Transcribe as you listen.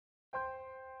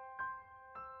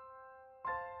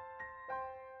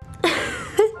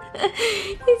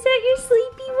Is that your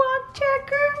sleepy walk,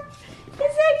 Tracker? Is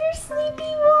that your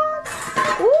sleepy walk?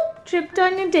 Oh, tripped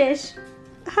on your dish.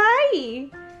 Hi.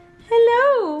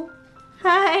 Hello.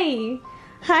 Hi.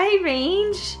 Hi,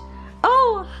 Range.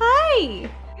 Oh, hi.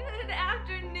 Good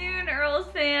afternoon, Earls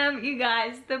fam. You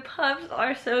guys, the pups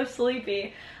are so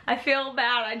sleepy. I feel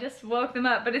bad. I just woke them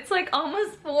up, but it's like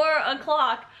almost 4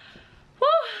 o'clock. Whew,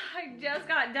 I just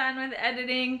got done with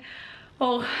editing.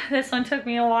 Oh, this one took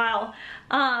me a while.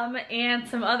 And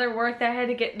some other work that I had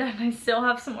to get done. I still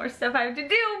have some more stuff I have to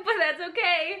do, but that's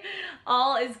okay.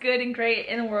 All is good and great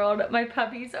in the world. My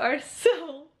puppies are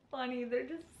so funny. They're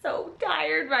just so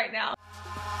tired right now.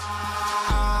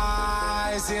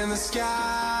 Eyes in the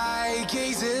sky,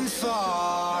 gazing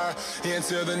far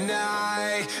into the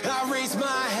night. I raise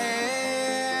my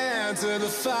hand to the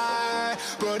fire,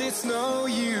 but it's no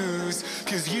use,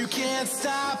 'cause you can't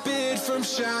stop it from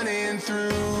shining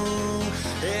through.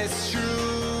 It's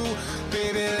true,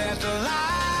 baby, let the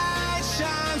light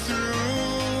shine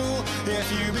through. If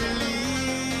you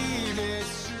believe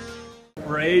it's true.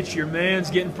 Rach, your man's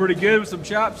getting pretty good with some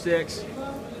chopsticks.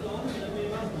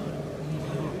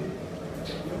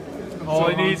 All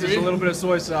he needs is a little bit of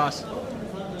soy sauce.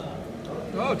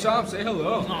 Oh, Tom, say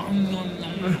hello.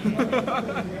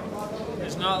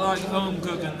 It's not like home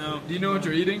cooking though. Do you know what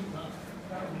you're eating?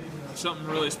 Something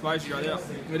really spicy right there.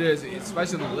 It is. It's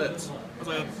spicy on the lips. It's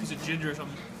like a piece of ginger or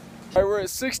something. All right, we're at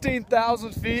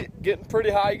 16,000 feet, getting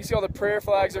pretty high. You can see all the prayer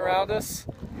flags around us.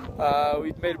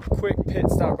 We made a quick pit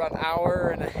stop, about an hour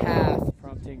and a half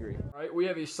from Tingeri. All right, we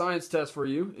have a science test for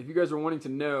you. If you guys are wanting to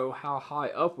know how high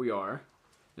up we are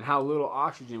and how little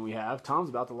oxygen we have, Tom's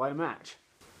about to light a match.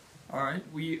 All right,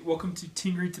 welcome to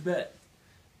Tingeri, Tibet.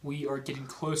 We are getting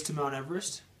close to Mount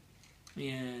Everest.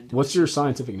 And what's your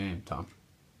scientific name, Tom?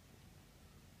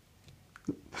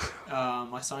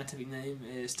 My scientific name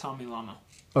is Tommy Llama.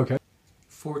 Okay.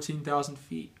 14,000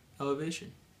 feet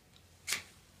elevation.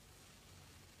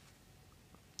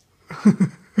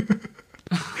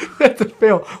 That's a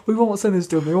fail. We won't send this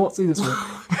to him. We won't see this one.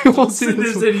 We won't see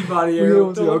this to anybody.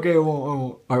 Okay, we won't.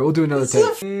 All right, we'll do another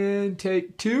take. And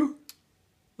take 2.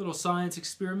 Little science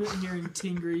experiment here in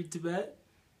Tingeri, Tibet.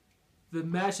 The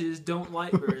matches don't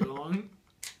light very long.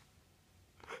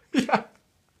 Yeah.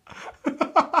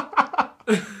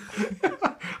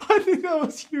 I think that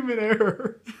was human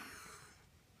error.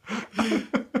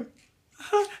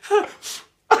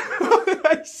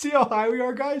 See how high we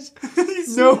are, guys?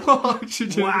 No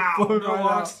oxygen. Wow, no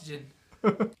oxygen.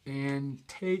 And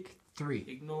take 3.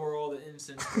 Ignore all the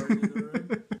incense burning in the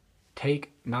room.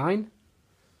 Take 9.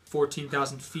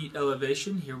 14,000 feet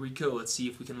elevation. Here we go. Let's see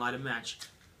if we can light a match.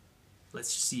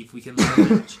 Let's see if we can light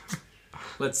a match.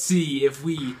 Let's see if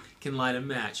we can light a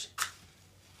match.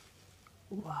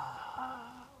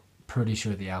 Wow. Pretty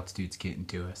sure the altitude's getting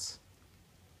to us.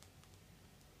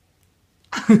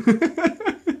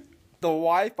 The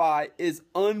Wi-Fi is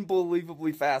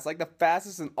unbelievably fast, like the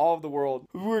fastest in all of the world.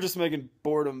 We were just making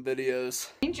boredom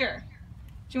videos. Ranger,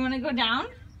 do you want to go down?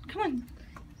 Come on.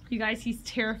 You guys, he's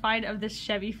terrified of this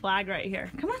Chevy flag right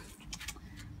here. Come on.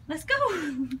 Let's go.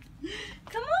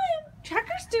 Come on.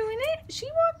 Tracker's doing it. She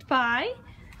walked by.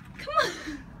 Come on.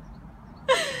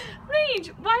 Range,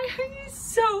 why are you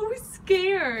so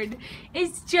scared?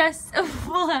 It's just a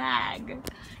flag.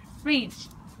 Range.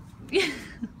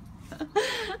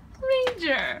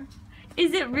 Ranger,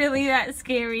 is it really that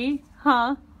scary?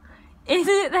 Huh? Is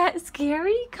it that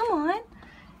scary? Come on.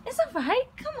 It's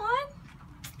alright. Come on.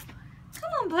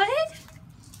 Come on, bud.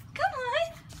 Come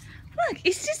on. Look,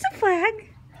 it's just a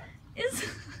flag. It's...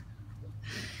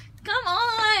 Come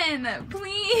on.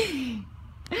 Please.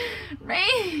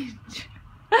 Range.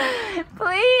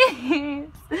 Please.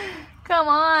 Come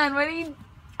on. What are you...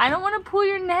 I don't want to pull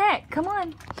your neck. Come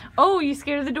on. Oh, you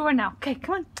scared of the door now. Okay,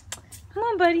 come on. Come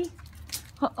on, buddy.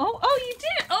 Oh, you did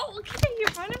it. Oh, okay.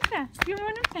 You're running fast. You're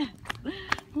running fast.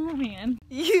 Oh, man.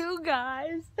 You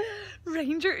guys,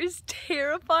 Ranger is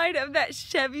terrified of that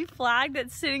Chevy flag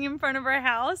that's sitting in front of our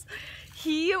house.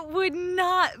 He would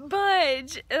not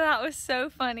budge. That was so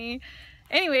funny.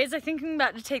 Anyways, I think I'm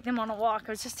about to take them on a walk.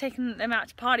 I was just taking them out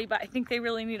to potty, but I think they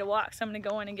really need a walk, so I'm going to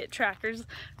go in and get Tracker's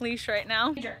leash right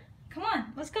now. Ranger, come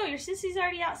on. Let's go. Your sissy's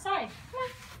already outside. Come on.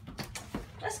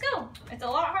 Let's go. It's a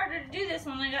lot harder to do this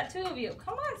when I got 2 of you.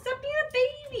 Come on, stop being a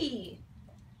baby.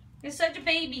 You're such a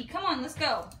baby. Come on, let's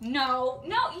go. No,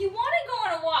 you want to go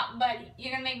on a walk, buddy.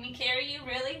 You're going to make me carry you,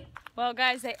 really? Well,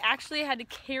 guys, they actually had to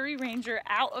carry Ranger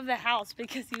out of the house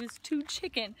because he was too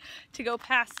chicken to go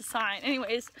past the sign.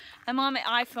 Anyways, I'm on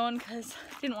my iPhone because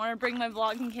I didn't want to bring my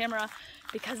vlogging camera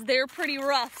because they're pretty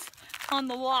rough. on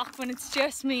the walk when it's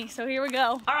just me. So here we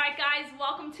go. All right, guys,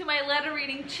 welcome to my letter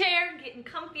reading chair. Getting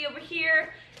comfy over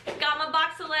here. Got my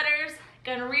box of letters.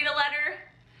 Gonna read a letter.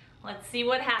 Let's see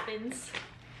what happens.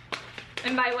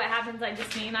 And by what happens, I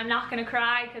just mean I'm not gonna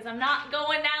cry because I'm not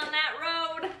going down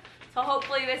that road. So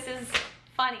hopefully this is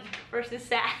funny versus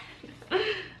sad.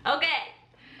 Okay,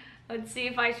 let's see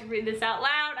if I should read this out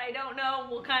loud. I don't know.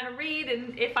 We'll kind of read,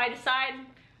 and if I decide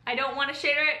I don't want to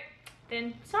share it,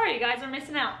 then sorry, you guys are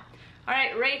missing out. All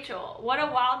right, Rachel, what a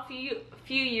wild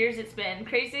few years it's been.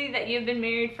 Crazy that you've been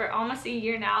married for almost a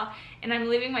year now, and I'm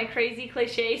living my crazy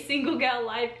cliche single gal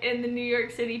life in the New York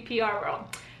City PR world.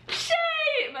 Shay!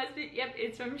 It must be, yep,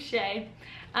 it's from Shay.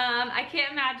 I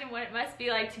can't imagine what it must be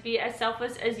like to be as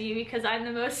selfless as you, because I'm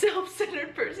the most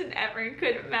self-centered person ever and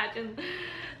couldn't imagine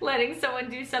letting someone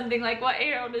do something like what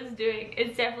Harold is doing.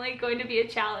 It's definitely going to be a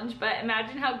challenge, but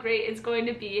imagine how great it's going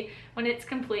to be when it's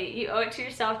complete. You owe it to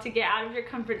yourself to get out of your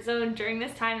comfort zone during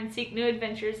this time and seek new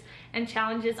adventures and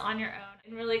challenges on your own,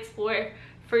 and really explore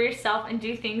for yourself and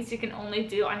do things you can only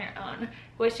do on your own.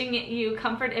 Wishing you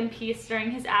comfort and peace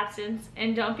during his absence,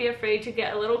 and don't be afraid to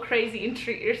get a little crazy and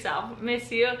treat yourself.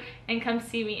 Miss you, and come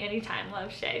see me anytime.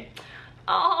 Love, Shay.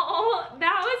 Oh,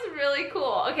 that was really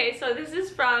cool. Okay, so this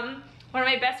is from one of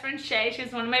my best friends, Shay. She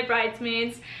was one of my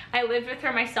bridesmaids. I lived with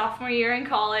her my sophomore year in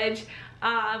college.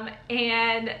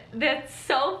 And that's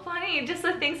so funny. Just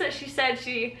the things that she said.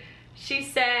 She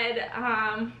said,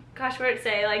 gosh, what did it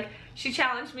say? Like, she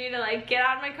challenged me to like get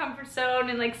out of my comfort zone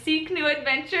and like seek new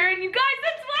adventure. And you guys,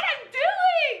 that's what I'm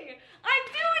doing. I'm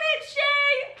doing it,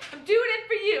 Shay. I'm doing it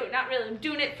for you. Not really, I'm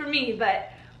doing it for me,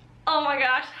 but oh my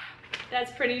gosh,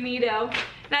 that's pretty neato.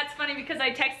 That's funny because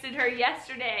I texted her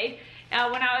yesterday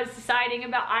when I was deciding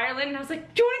about Ireland, and I was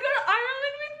like, do you want to go to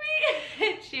Ireland with me?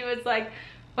 And she was like,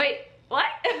 wait, what?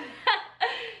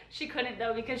 She couldn't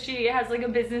though, because she has like a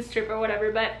business trip or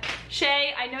whatever. But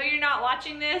Shay, I know you're not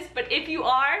watching this, but if you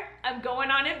are, I'm going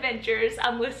on adventures.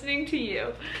 I'm listening to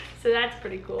you. So that's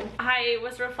pretty cool. I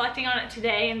was reflecting on it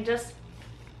today, and just,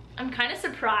 I'm kind of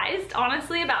surprised,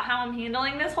 honestly, about how I'm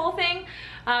handling this whole thing,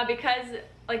 because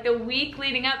like the week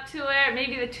leading up to it,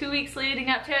 maybe the 2 weeks leading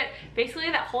up to it,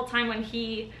 basically that whole time when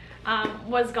he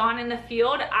was gone in the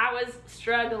field, I was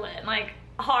struggling, like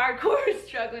hardcore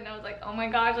struggling. I was like, oh my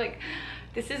gosh, like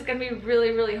this is gonna be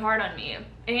really, really hard on me.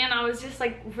 And I was just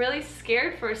like really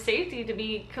scared for his safety, to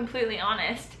be completely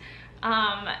honest.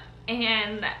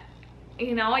 And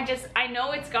you know, I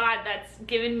know it's God that's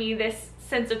given me this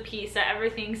sense of peace, that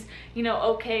everything's, you know,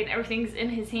 okay, and everything's in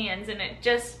his hands. And it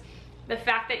just, the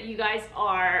fact that you guys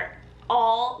are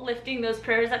all lifting those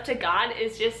prayers up to God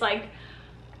is just like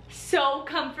so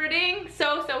comforting,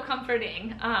 so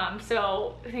comforting.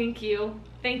 So thank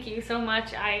you so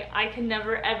much. I can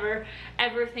never ever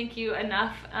thank you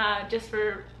enough, just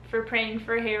for praying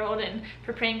for Harold and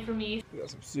for praying for me. We got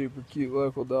some super cute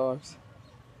local dogs.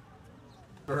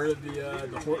 Ever heard of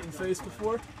the Horton face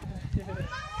before?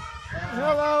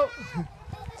 Hello.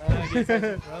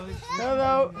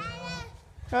 Hello.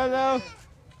 Hello.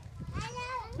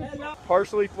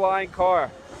 Partially flying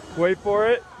car. Wait for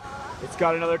it. It's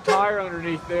got another tire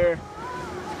underneath there.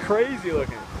 It's crazy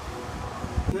looking.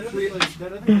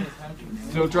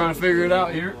 Still trying to figure it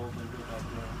out here.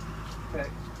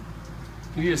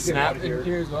 Can you just snap in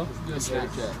here as well? Do a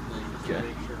Snapchat. Okay.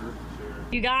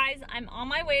 You guys, I'm on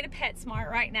my way to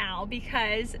PetSmart right now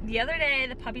because the other day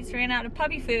the puppies ran out of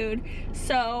puppy food,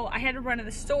 so I had to run to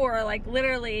the store, like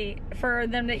literally, for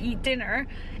them to eat dinner,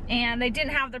 and they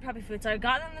didn't have their puppy food, so I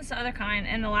got them this other kind,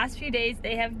 and the last few days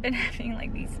they have been having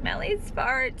like these smelly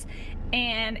farts,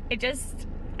 and I just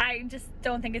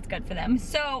don't think it's good for them.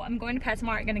 So I'm going to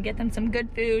PetSmart, gonna get them some good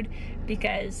food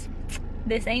because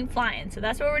this ain't flying. So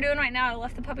that's what we're doing right now. I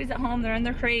left the puppies at home, they're in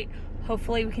their crate.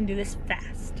 Hopefully we can do this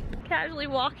fast. Casually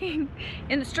walking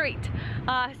in the street.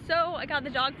 So I got the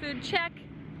dog food check,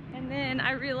 and then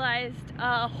I realized,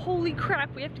 holy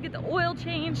crap, we have to get the oil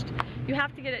changed. You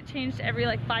have to get it changed every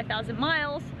like 5,000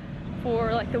 miles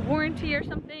for like the warranty or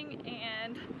something,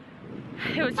 and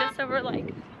it was just over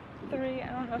like I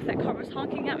don't know if that car was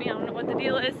honking at me, I don't know what the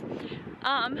deal is.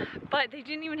 But they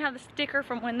didn't even have the sticker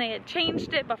from when they had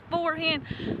changed it beforehand.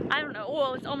 I don't know,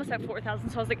 well, it's almost at 4,000,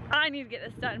 so I was like, I need to get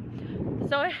this done.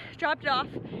 So I dropped it off.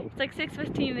 It's like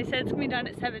 6:15, they said it's gonna be done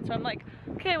at 7, so I'm like,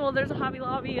 okay, well, there's a Hobby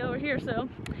Lobby over here, so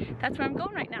that's where I'm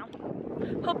going right now.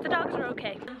 Hope the dogs are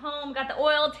okay. I'm home, got the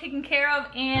oil taken care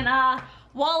of, and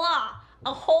voila,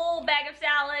 a whole bag of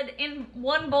salad in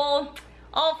one bowl.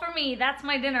 All for me. That's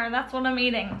my dinner. That's what I'm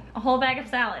eating. A whole bag of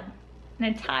salad. An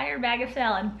entire bag of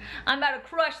salad. I'm about to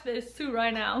crush this too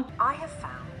right now. I have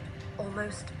found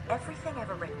almost everything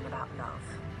ever written about love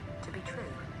to be true.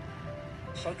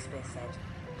 Shakespeare said,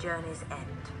 journeys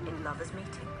end in lovers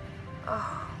meeting.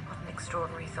 Oh, what an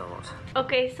extraordinary thought.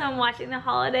 Okay, so I'm watching The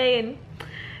Holiday and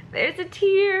there's a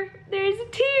tear. There's a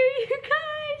tear, you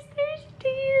guys. There's a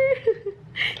tear.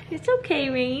 It's okay,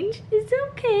 Range. It's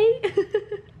okay.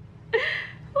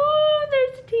 Oh,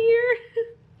 there's a tear.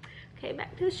 Okay,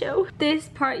 back to the show. This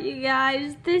part, you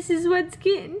guys, this is what's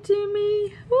getting to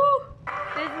me. Woo.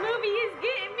 This movie is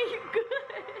getting me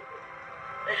good.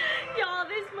 Y'all,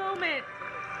 this moment.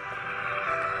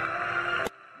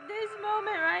 This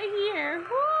moment right here. Woo.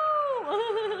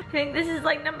 I think this is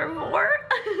like number 4.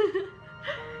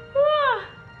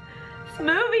 This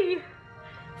movie.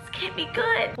 Can't be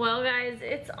good. Well guys,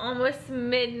 it's almost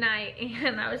midnight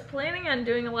and I was planning on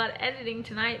doing a lot of editing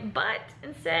tonight, but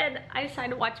instead I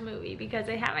decided to watch a movie because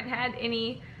I haven't had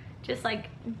any just like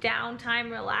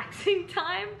downtime, relaxing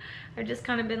time. I've just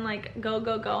kind of been like go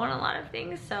on a lot of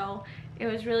things, so it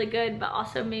was really good, but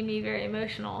also made me very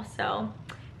emotional. So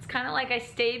it's kind of like I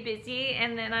stay busy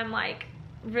and then I'm like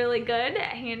really good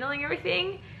at handling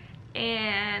everything,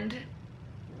 and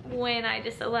when I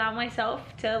just allow myself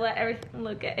to let everything,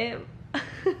 look at him,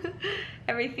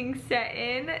 everything set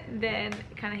in, then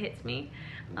it kind of hits me,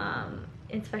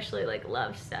 especially like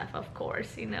love stuff, of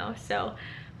course, you know. So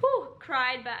whew,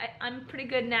 cried, but I'm pretty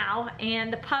good now,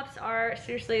 and the pups are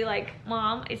seriously like,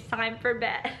 Mom, it's time for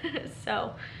bed.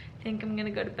 So I think I'm gonna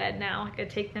go to bed now. I gotta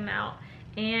take them out.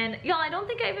 And y'all, I don't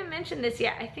think I even mentioned this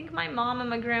yet. I think my mom and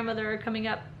my grandmother are coming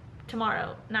up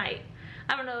tomorrow night.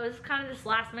 I don't know, it was kind of this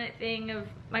last minute thing of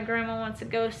my grandma wants to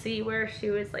go see where she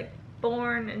was like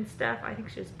born and stuff. I think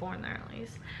she was born there at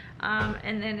least.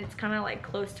 And then it's kind of like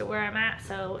close to where I'm at,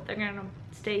 so they're gonna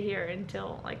stay here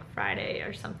until like Friday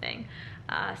or something.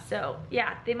 So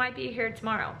yeah, they might be here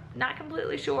tomorrow. Not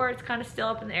completely sure, it's kind of still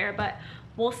up in the air, but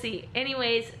we'll see.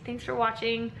 Anyways, thanks for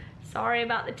watching. Sorry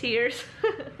about the tears.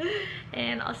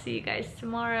 And I'll see you guys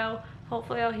tomorrow.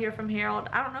 Hopefully I'll hear from Harold.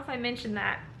 I don't know if I mentioned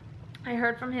that. I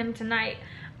heard from him tonight.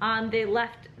 They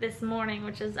left this morning,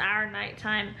 which is our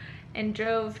nighttime, and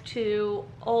drove to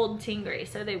Old Tingeri.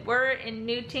 So they were in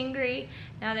New Tingeri,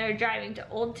 now they're driving to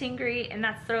Old Tingeri, and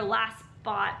that's their last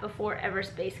spot before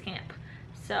Everest Base Camp.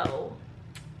 So,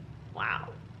 wow.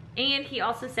 And he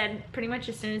also said pretty much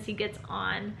as soon as he gets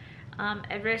on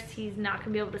Everest, he's not gonna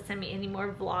be able to send me any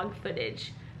more vlog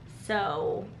footage.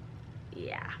 So,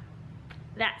 yeah,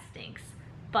 that stinks,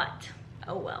 but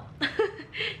oh well.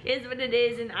 Is what it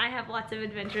is, and I have lots of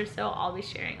adventures, so I'll be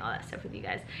sharing all that stuff with you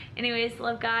guys. Anyways,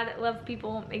 love God, love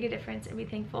people, make a difference, and be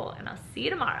thankful, and I'll see you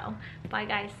tomorrow. Bye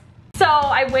guys. So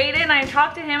I waited and I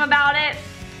talked to him about it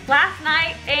last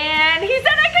night, and he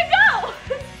said I could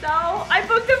go. So I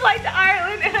booked a flight to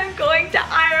Ireland, and I'm going to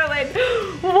Ireland.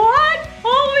 What?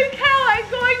 Holy cow, I'm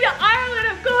going to Ireland.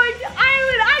 I'm going to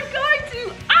Ireland. I'm going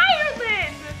to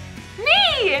Ireland.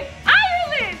 Me,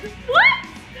 Ireland. What?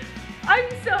 I'm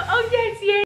so, oh yes, yes.